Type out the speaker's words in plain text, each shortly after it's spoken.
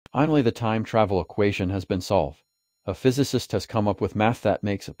Finally, the time travel equation has been solved. A physicist has come up with math that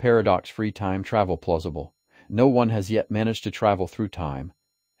makes a paradox-free time travel plausible. No one has yet managed to travel through time,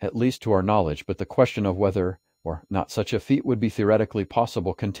 at least to our knowledge, but the question of whether or not such a feat would be theoretically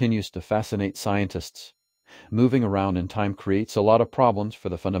possible continues to fascinate scientists. Moving around in time creates a lot of problems for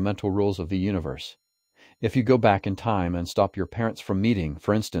the fundamental rules of the universe. If you go back in time and stop your parents from meeting,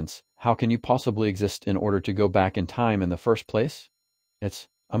 for instance, how can you possibly exist in order to go back in time in the first place? It's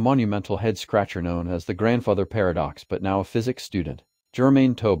a monumental head-scratcher known as the grandfather paradox, but now a physics student,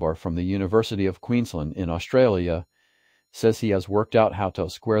 Jermaine Tobar from the University of Queensland in Australia, says he has worked out how to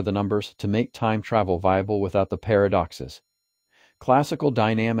square the numbers to make time travel viable without the paradoxes. Classical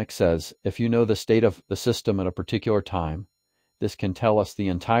dynamics says if you know the state of the system at a particular time, this can tell us the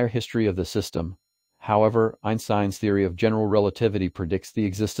entire history of the system. However, Einstein's theory of general relativity predicts the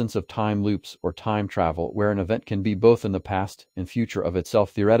existence of time loops or time travel where an event can be both in the past and future of itself,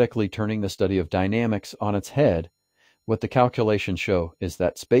 theoretically turning the study of dynamics on its head. What the calculations show is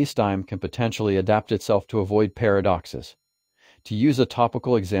that space-time can potentially adapt itself to avoid paradoxes. To use a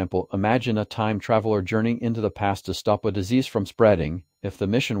topical example, imagine a time traveler journeying into the past to stop a disease from spreading. If the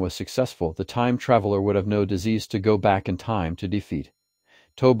mission was successful, the time traveler would have no disease to go back in time to defeat.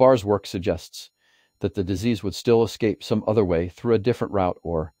 Tobar's work suggests that the disease would still escape some other way through a different route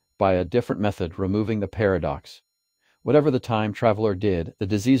or by a different method, removing the paradox. Whatever the time traveler did, the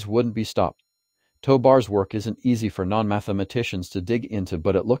disease wouldn't be stopped. Tobar's work isn't easy for non-mathematicians to dig into,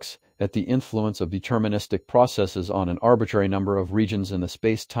 but it looks at the influence of deterministic processes on an arbitrary number of regions in the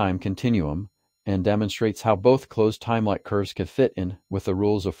space-time continuum and demonstrates how both closed time-like curves can fit in with the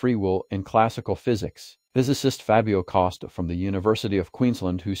rules of free will in classical physics. Physicist Fabio Costa from the University of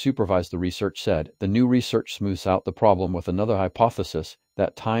Queensland, who supervised the research, said, "The new research smooths out the problem with another hypothesis,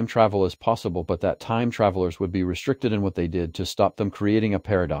 that time travel is possible, but that time travelers would be restricted in what they did to stop them creating a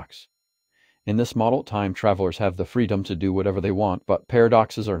paradox. In this model, time travelers have the freedom to do whatever they want, but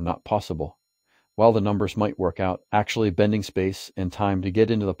paradoxes are not possible. While the numbers might work out, actually bending space and time to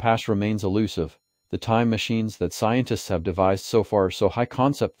get into the past remains elusive. The time machines that scientists have devised so far are so high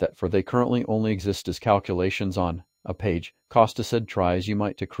concept that for they currently only exist as calculations on a page." Costa said, "Try as you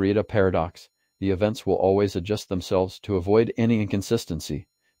might to create a paradox, the events will always adjust themselves to avoid any inconsistency.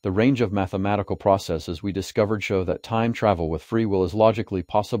 The range of mathematical processes we discovered show that time travel with free will is logically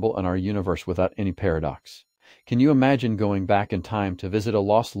possible in our universe without any paradox." Can you imagine going back in time to visit a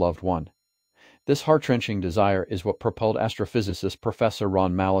lost loved one? This heart-wrenching desire is what propelled astrophysicist Professor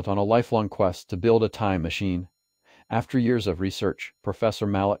Ron Mallett on a lifelong quest to build a time machine. After years of research, Professor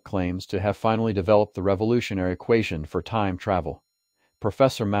Mallett claims to have finally developed the revolutionary equation for time travel.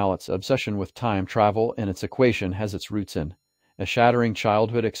 Professor Mallett's obsession with time travel and its equation has its roots in a shattering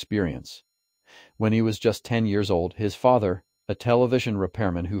childhood experience. When he was just 10 years old, his father, a television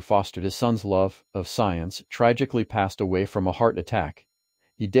repairman who fostered his son's love of science, tragically passed away from a heart attack.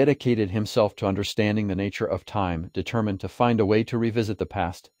 He dedicated himself to understanding the nature of time, determined to find a way to revisit the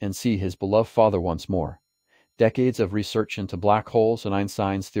past and see his beloved father once more. Decades of research into black holes and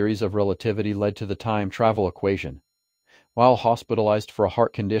Einstein's theories of relativity led to the time travel equation. While hospitalized for a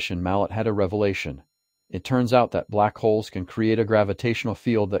heart condition, Mallett had a revelation. It turns out that black holes can create a gravitational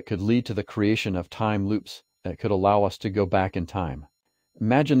field that could lead to the creation of time loops that could allow us to go back in time.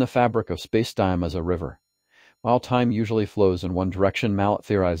 Imagine the fabric of space-time as a river. While time usually flows in one direction, Mallett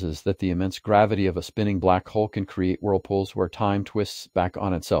theorizes that the immense gravity of a spinning black hole can create whirlpools where time twists back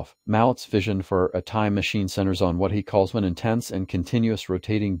on itself. Mallett's vision for a time machine centers on what he calls an intense and continuous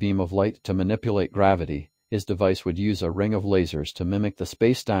rotating beam of light to manipulate gravity. His device would use a ring of lasers to mimic the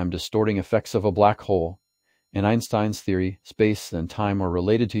space-time distorting effects of a black hole. In Einstein's theory, space and time are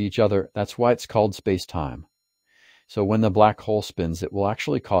related to each other. That's why it's called space-time. So when the black hole spins, it will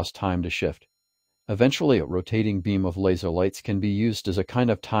actually cause time to shift. Eventually, a rotating beam of laser lights can be used as a kind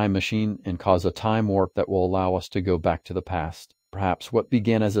of time machine and cause a time warp that will allow us to go back to the past. Perhaps what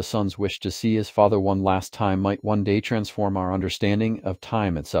began as a son's wish to see his father one last time might one day transform our understanding of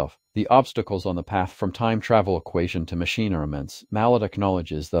time itself. The obstacles on the path from time travel equation to machine are immense. Mallett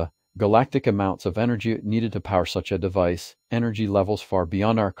acknowledges the galactic amounts of energy needed to power such a device, energy levels far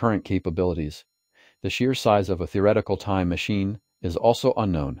beyond our current capabilities. The sheer size of a theoretical time machine is also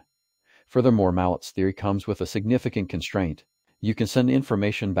unknown. Furthermore, Mallett's theory comes with a significant constraint. You can send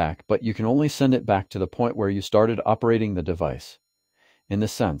information back, but you can only send it back to the point where you started operating the device. In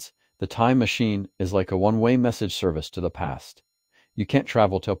this sense, the time machine is like a one-way message service to the past. You can't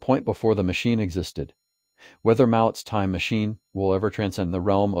travel to a point before the machine existed. Whether Mallett's time machine will ever transcend the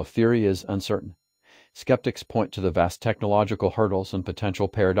realm of theory is uncertain. Skeptics point to the vast technological hurdles and potential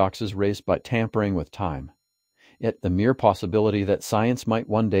paradoxes raised by tampering with time. Yet the mere possibility that science might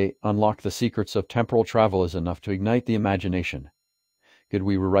one day unlock the secrets of temporal travel is enough to ignite the imagination. Could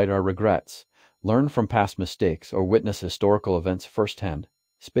we rewrite our regrets, learn from past mistakes, or witness historical events firsthand?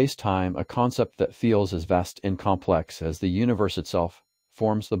 Space-time, a concept that feels as vast and complex as the universe itself,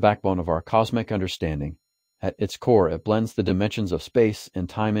 forms the backbone of our cosmic understanding. At its core, it blends the dimensions of space and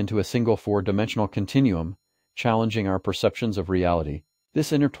time into a single four-dimensional continuum, challenging our perceptions of reality.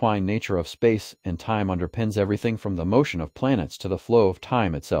 This intertwined nature of space and time underpins everything from the motion of planets to the flow of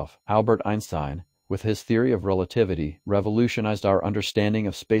time itself. Albert Einstein, with his theory of relativity, revolutionized our understanding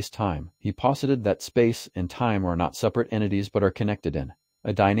of space-time. He posited that space and time are not separate entities but are connected in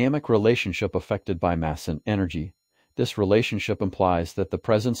a dynamic relationship affected by mass and energy. This relationship implies that the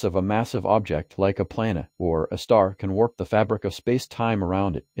presence of a massive object like a planet or a star can warp the fabric of space-time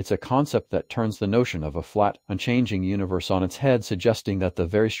around it. It's a concept that turns the notion of a flat, unchanging universe on its head, suggesting that the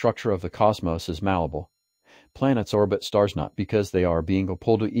very structure of the cosmos is malleable. Planets orbit stars not because they are being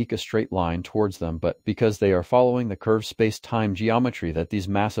pulled to eke a straight line towards them, but because they are following the curved space-time geometry that these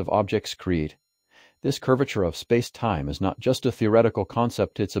massive objects create. This curvature of space-time is not just a theoretical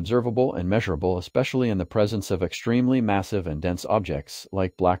concept, it's observable and measurable, especially in the presence of extremely massive and dense objects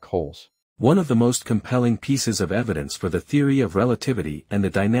like black holes. One of the most compelling pieces of evidence for the theory of relativity and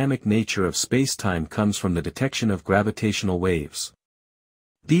the dynamic nature of space-time comes from the detection of gravitational waves.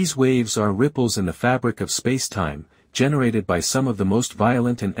 These waves are ripples in the fabric of space-time, generated by some of the most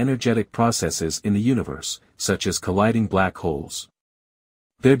violent and energetic processes in the universe, such as colliding black holes.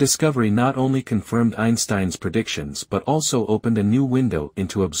 Their discovery not only confirmed Einstein's predictions but also opened a new window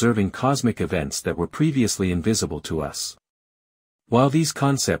into observing cosmic events that were previously invisible to us. While these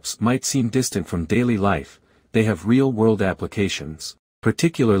concepts might seem distant from daily life, they have real-world applications,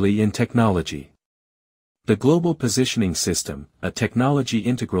 particularly in technology. The Global Positioning System, a technology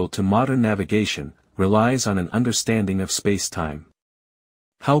integral to modern navigation, relies on an understanding of space-time.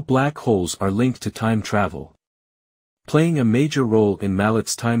 How black holes are linked to time travel. Playing a major role in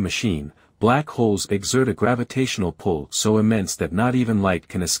Mallet's time machine, black holes exert a gravitational pull so immense that not even light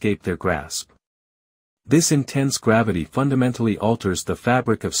can escape their grasp. This intense gravity fundamentally alters the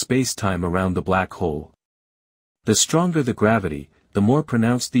fabric of space-time around the black hole. The stronger the gravity, the more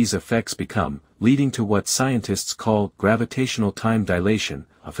pronounced these effects become, leading to what scientists call gravitational time dilation,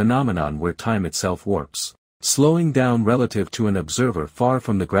 a phenomenon where time itself warps, slowing down relative to an observer far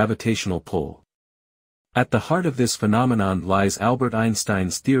from the gravitational pull. At the heart of this phenomenon lies Albert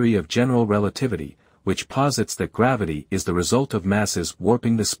Einstein's theory of general relativity, which posits that gravity is the result of masses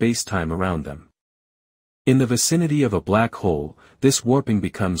warping the space-time around them. In the vicinity of a black hole, this warping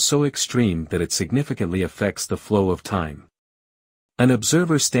becomes so extreme that it significantly affects the flow of time. An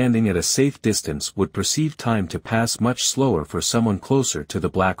observer standing at a safe distance would perceive time to pass much slower for someone closer to the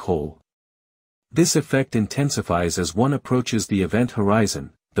black hole. This effect intensifies as one approaches the event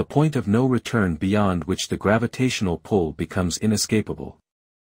horizon, the point of no return beyond which the gravitational pull becomes inescapable.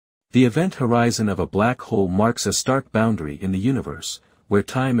 The event horizon of a black hole marks a stark boundary in the universe, where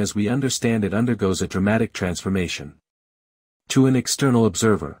time as we understand it undergoes a dramatic transformation. To an external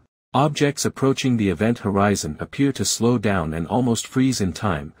observer, objects approaching the event horizon appear to slow down and almost freeze in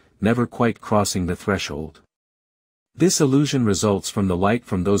time, never quite crossing the threshold. This illusion results from the light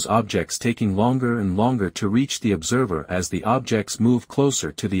from those objects taking longer and longer to reach the observer as the objects move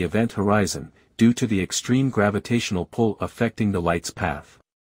closer to the event horizon, due to the extreme gravitational pull affecting the light's path.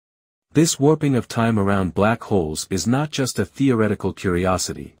 This warping of time around black holes is not just a theoretical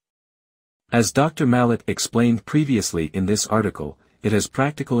curiosity. As Dr. Mallet explained previously in this article, it has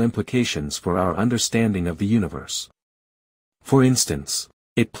practical implications for our understanding of the universe. For instance,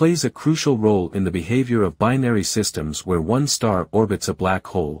 it plays a crucial role in the behavior of binary systems where one star orbits a black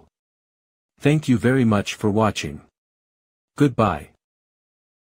hole. Thank you very much for watching. Goodbye.